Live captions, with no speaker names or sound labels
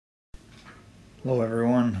Hello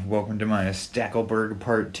everyone, welcome to my Stackelberg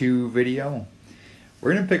Part 2 video.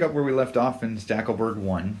 We're going to pick up where we left off in Stackelberg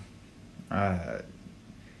 1.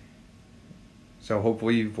 So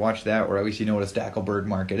hopefully you've watched that, or at least you know what a Stackelberg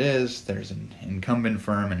market is. There's an incumbent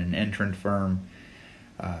firm and an entrant firm.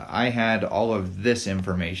 I had all of this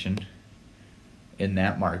information in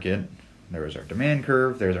that market. There was our demand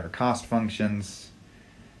curve, there's our cost functions,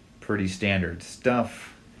 pretty standard stuff.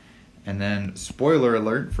 And then, spoiler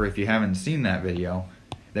alert for if you haven't seen that video,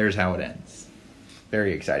 there's how it ends.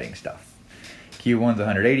 Very exciting stuff. Q1's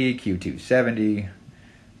 180, Q2 70,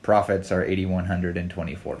 profits are 8100 and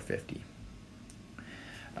 2450.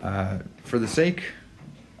 For the sake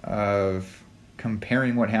of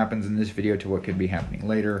comparing what happens in this video to what could be happening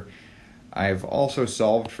later, I've also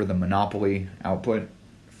solved for the monopoly output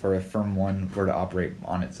for if firm 1 were to operate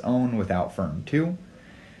on its own without firm 2.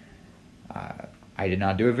 I did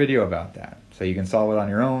not do a video about that, so you can solve it on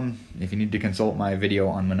your own. If you need to consult my video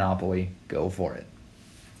on monopoly, go for it.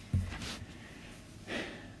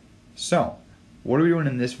 So, what are we doing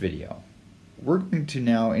in this video? We're going to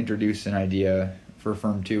now introduce an idea for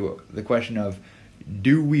firm 2, the question of,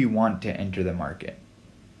 do we want to enter the market?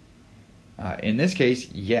 In this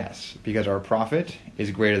case, yes, because our profit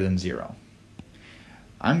is greater than 0.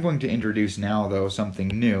 I'm going to introduce now, though, something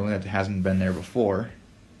new that hasn't been there before.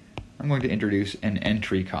 I'm going to introduce an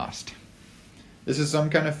entry cost. This is some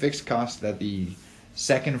kind of fixed cost that the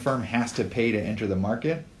second firm has to pay to enter the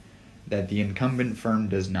market that the incumbent firm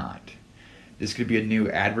does not. This could be a new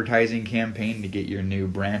advertising campaign to get your new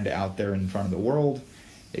brand out there in front of the world.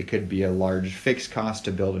 It could be a large fixed cost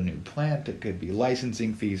to build a new plant. It could be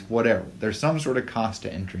licensing fees, whatever. There's some sort of cost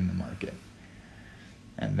to entering the market.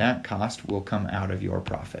 And that cost will come out of your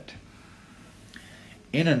profit.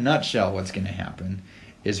 In a nutshell, what's going to happen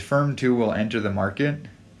is firm 2 will enter the market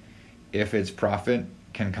if its profit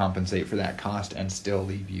can compensate for that cost and still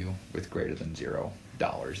leave you with greater than $0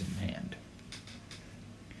 in hand.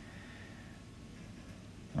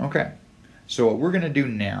 Okay, so what we're going to do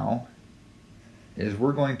now is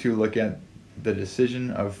we're going to look at the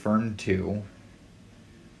decision of firm 2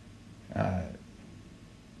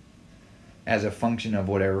 as a function of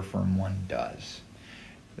whatever firm 1 does.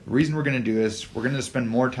 The reason we're going to do this, we're going to spend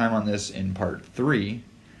more time on this in part 3,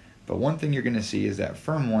 but one thing you're going to see is that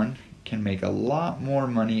firm 1 can make a lot more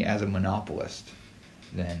money as a monopolist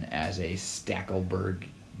than as a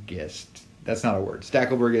Stackelbergist. That's not a word.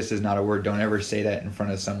 Stackelbergist is not a word. Don't ever say that in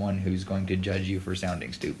front of someone who's going to judge you for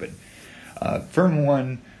sounding stupid. Firm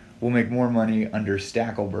 1 will make more money under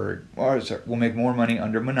Stackelberg, or sorry, will make more money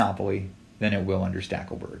under monopoly than it will under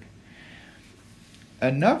Stackelberg.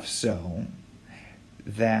 Enough so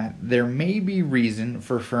that there may be reason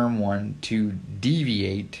for firm 1 to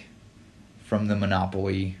deviate from the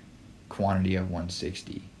monopoly quantity of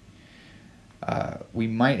 160. We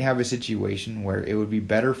might have a situation where it would be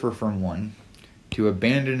better for firm 1 to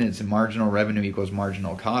abandon its marginal revenue equals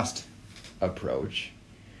marginal cost approach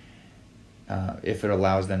if it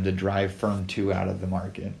allows them to drive firm 2 out of the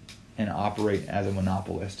market and operate as a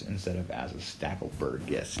monopolist instead of as a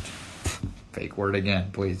Stackelbergist. Fake word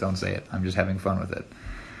again, please don't say it. I'm just having fun with it.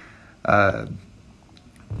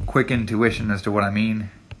 Quick intuition as to what I mean.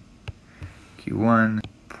 Q1,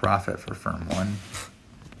 profit for firm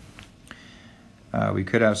 1. We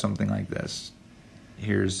could have something like this.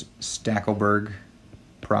 Here's Stackelberg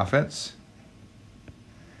profits.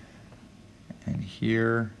 And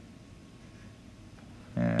here,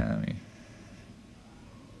 let me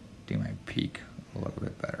do my peak a little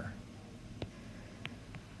bit better.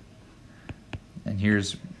 And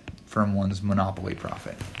here's firm 1's monopoly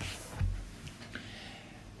profit.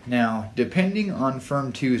 Now, depending on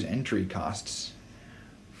firm 2's entry costs,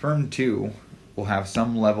 firm 2 will have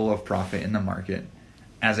some level of profit in the market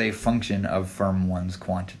as a function of firm 1's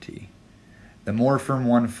quantity. The more firm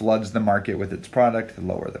 1 floods the market with its product, the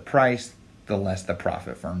lower the price, the less the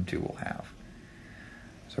profit firm 2 will have.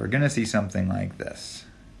 So we're going to see something like this.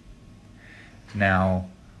 Now,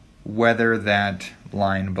 whether that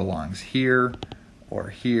line belongs here or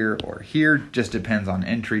here or here just depends on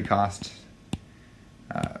entry costs.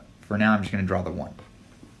 For now, I'm just going to draw the 1.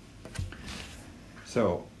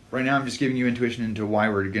 So right now I'm just giving you intuition into why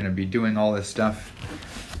we're going to be doing all this stuff.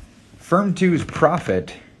 Firm 2's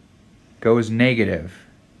profit goes negative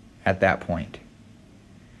at that point.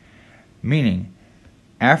 Meaning,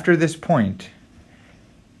 after this point,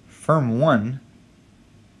 firm 1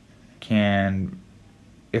 can,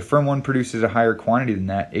 if firm 1 produces a higher quantity than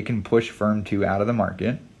that, it can push firm 2 out of the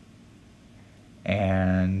market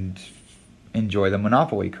and enjoy the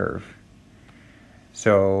monopoly curve.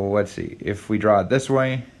 So let's see, if we draw it this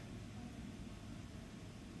way,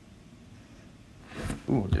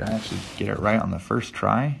 Ooh, did I actually get it right on the first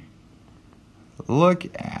try? Look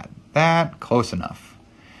at that. Close enough.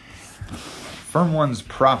 Firm 1's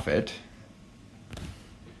profit,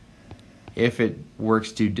 if it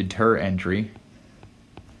works to deter entry.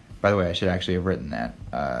 By the way, I should actually have written that.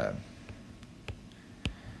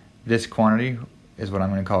 This quantity is what I'm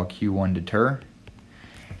going to call Q1 deter.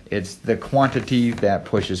 It's the quantity that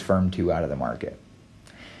pushes firm 2 out of the market.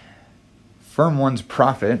 Firm 1's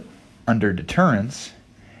profit under deterrence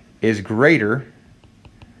is greater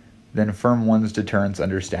than firm 1's deterrence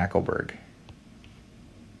under Stackelberg.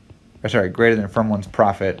 Or sorry, greater than firm 1's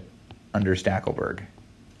profit under Stackelberg.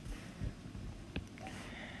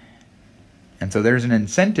 And so there's an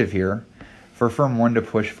incentive here for firm 1 to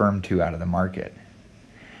push firm 2 out of the market.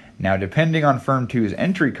 Now, depending on firm 2's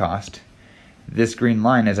entry cost, this green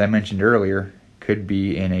line, as I mentioned earlier, could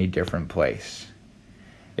be in a different place.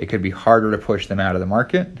 It could be harder to push them out of the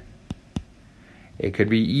market. It could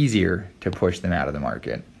be easier to push them out of the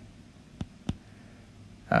market.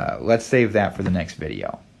 Let's save that for the next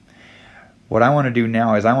video. What I want to do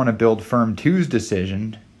now is I want to build firm 2's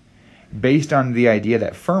decision based on the idea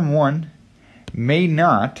that firm 1 may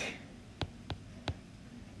not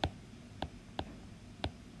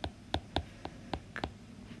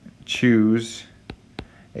choose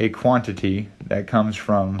a quantity that comes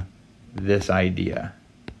from this idea.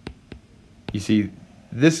 You see,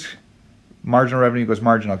 this marginal revenue equals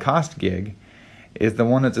marginal cost gig is the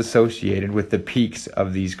one that's associated with the peaks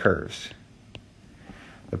of these curves,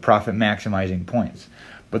 the profit maximizing points.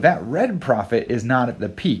 But that red profit is not at the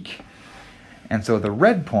peak, and so the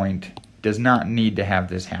red point does not need to have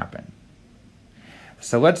this happen.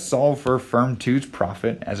 So let's solve for firm 2's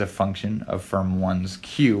profit as a function of firm 1's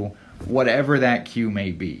Q, whatever that Q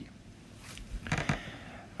may be.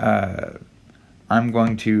 I'm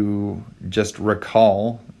going to just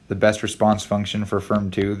recall the best response function for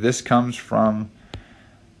firm 2. This comes from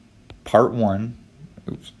part 1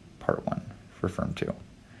 for firm 2.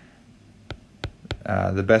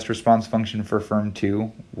 The best response function for firm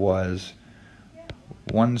 2 was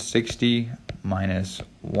 160 minus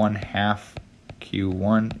 1/2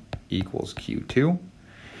 Q1 equals Q2.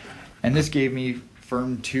 And this gave me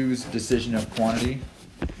firm 2's decision of quantity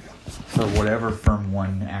for whatever firm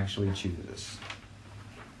 1 actually chooses.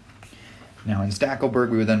 Now in Stackelberg,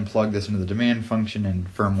 we would then plug this into the demand function and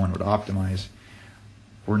firm 1 would optimize.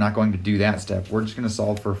 We're not going to do that step. We're just going to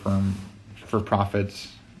solve for profits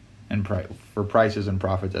and for prices and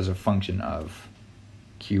profits as a function of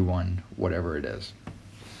Q1, whatever it is.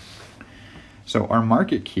 So our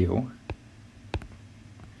market Q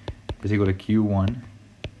is equal to Q1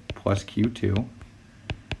 plus Q2,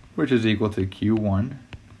 which is equal to Q1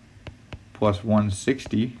 plus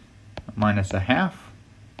 160 minus 1/2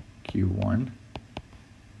 Q1.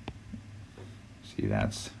 See,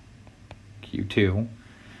 that's Q2,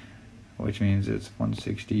 which means it's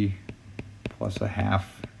 160 plus 1/2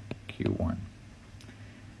 Q1.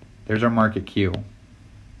 There's our market Q.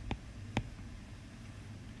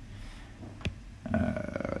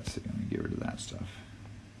 Let's see, let me get rid of that stuff.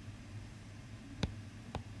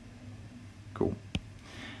 Cool.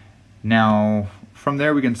 Now, from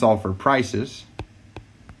there we can solve for prices.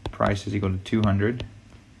 Price is equal to 200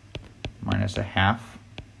 minus 1/2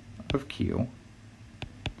 of Q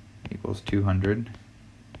equals 200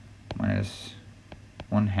 minus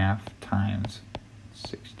 1/2 times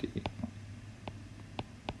 60.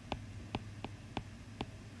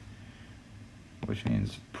 Which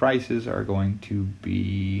means prices are going to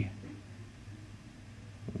be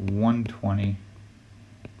 120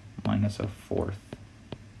 minus 1/4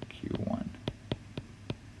 Q1.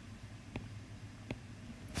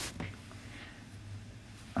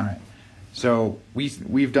 All right. So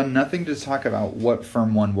we've done nothing to talk about what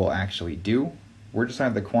firm 1 will actually do. We're just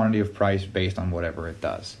talking about the quantity of price based on whatever it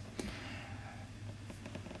does.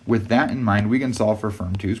 With that in mind, we can solve for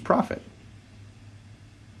firm 2's profit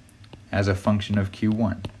as a function of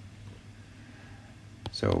Q1.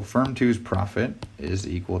 So firm 2's profit is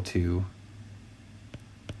equal to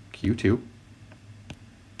Q2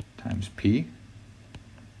 times P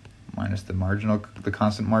minus the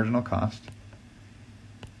constant marginal cost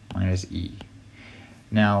minus E.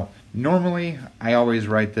 Now, normally I always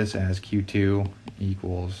write this as Q2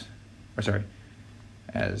 equals,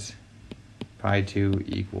 as pi 2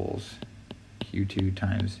 equals Q2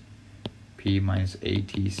 times P minus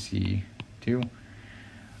ATC2.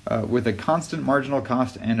 With a constant marginal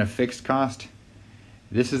cost and a fixed cost,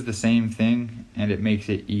 this is the same thing, and it makes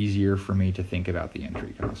it easier for me to think about the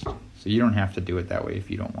entry cost. So you don't have to do it that way if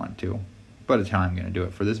you don't want to, but it's how I'm going to do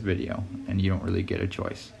it for this video, and you don't really get a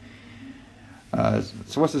choice.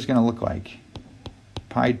 So what's this going to look like?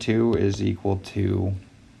 pi 2 is equal to,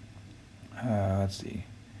 let's see,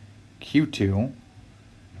 Q2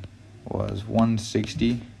 was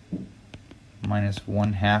 160 minus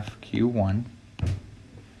 1/2 Q1,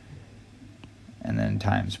 and then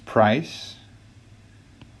times price.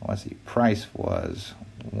 Let's see, price was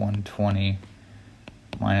 120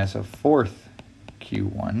 minus 1/4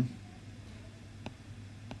 Q1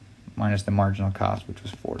 minus the marginal cost, which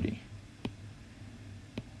was 40,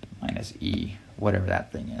 minus E, whatever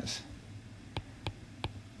that thing is.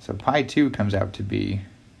 So pi 2 comes out to be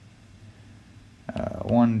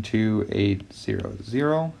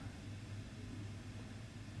 12800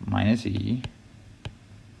 minus E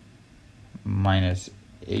minus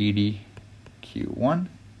 80 Q1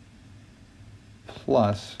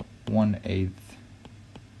 plus 1/8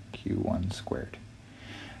 Q1 squared.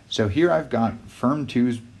 So here I've got firm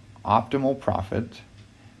 2's optimal profit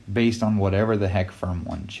based on whatever the heck firm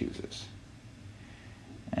 1 chooses.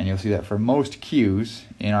 And you'll see that for most Q's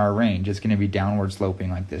in our range, it's going to be downward sloping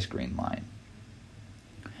like this green line.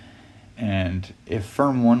 And if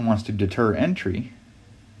firm 1 wants to deter entry,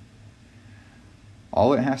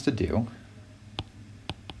 all it has to do,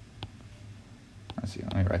 let's see,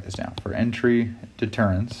 let me write this down. For entry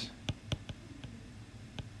deterrence,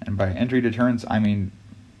 and by entry deterrence, I mean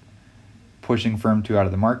pushing firm 2 out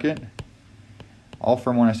of the market, all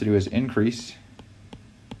firm 1 has to do is increase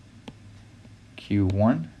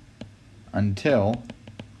Q1 until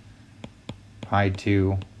pi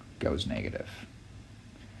 2 goes negative.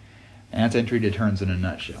 And that's entry deterrence in a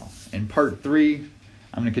nutshell. In part 3,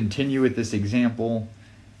 I'm going to continue with this example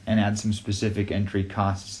and add some specific entry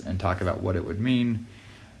costs and talk about what it would mean.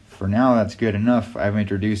 For now, that's good enough. I've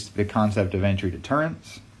introduced the concept of entry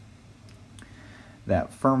deterrence,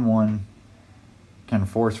 that firm 1 can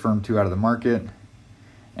force firm 2 out of the market,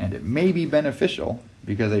 and it may be beneficial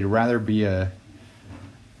because they'd rather be a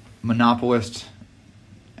monopolist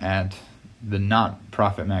at the not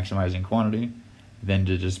profit maximizing quantity than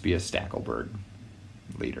to just be a Stackelberg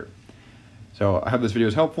leader. So I hope this video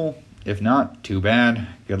is helpful. If not, too bad.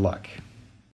 Good luck.